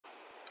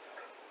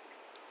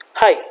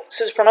Hi, this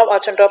is Pranav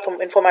Achandra from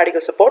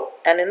Informatica Support,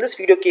 and in this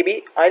video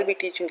KB, I'll be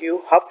teaching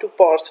you how to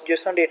parse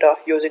JSON data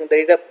using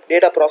the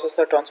data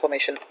processor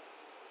transformation.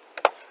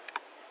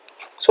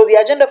 So the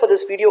agenda for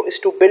this video is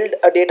to build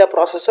a data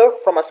processor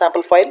from a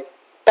sample file,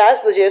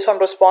 pass the JSON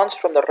response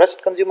from the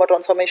REST consumer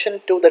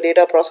transformation to the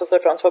data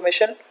processor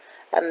transformation,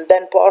 and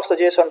then parse the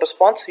JSON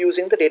response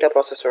using the data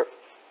processor.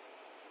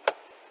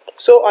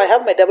 So I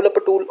have my developer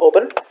tool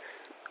open.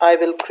 I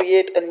will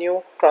create a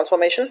new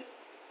transformation.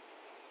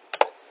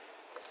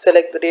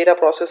 Select the data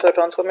processor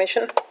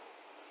transformation.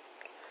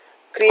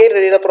 Create a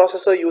data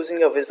processor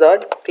using a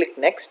wizard. Click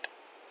next.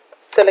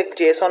 Select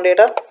JSON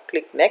data.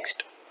 Click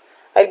next.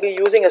 I'll be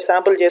using a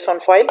sample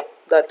JSON file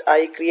that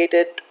I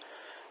created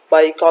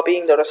by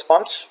copying the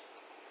response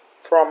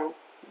from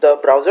the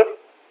browser.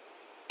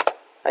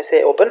 I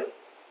say open.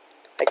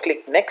 I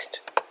click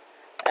next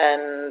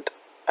and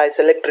I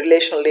select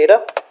relational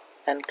data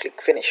and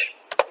click finish.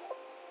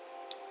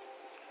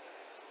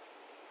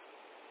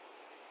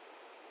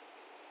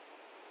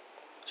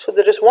 So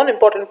there is one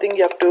important thing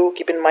you have to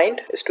keep in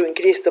mind is to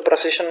increase the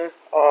precision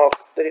of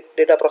the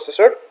data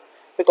processor,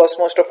 because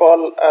most of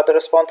all the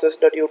responses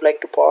that you would like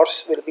to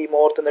parse will be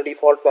more than the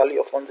default value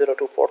of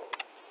 1024.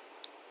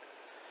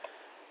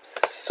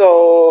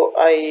 So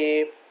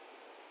I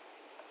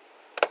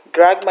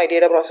drag my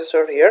data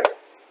processor here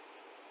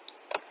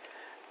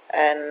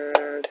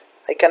and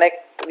I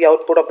connect the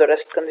output of the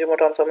REST consumer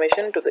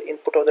transformation to the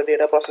input of the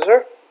data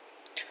processor,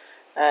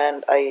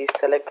 and I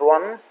select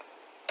run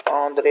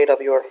on the data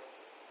viewer.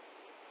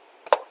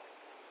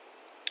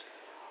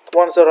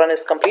 Once the run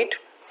is complete,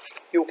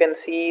 you can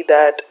see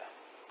that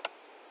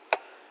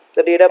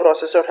the data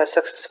processor has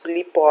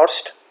successfully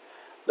parsed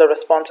the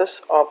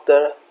responses of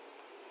the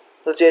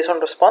JSON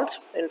response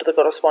into the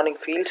corresponding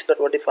fields that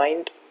were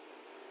defined.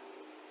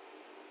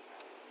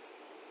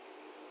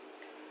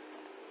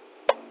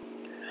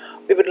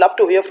 We would love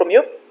to hear from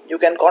you. You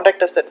can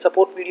contact us at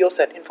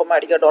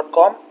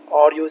supportvideos@informatica.com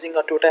or using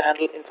our Twitter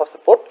handle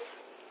infosupport.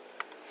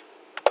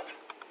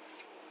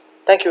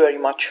 Thank you very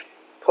much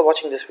for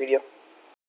watching this video.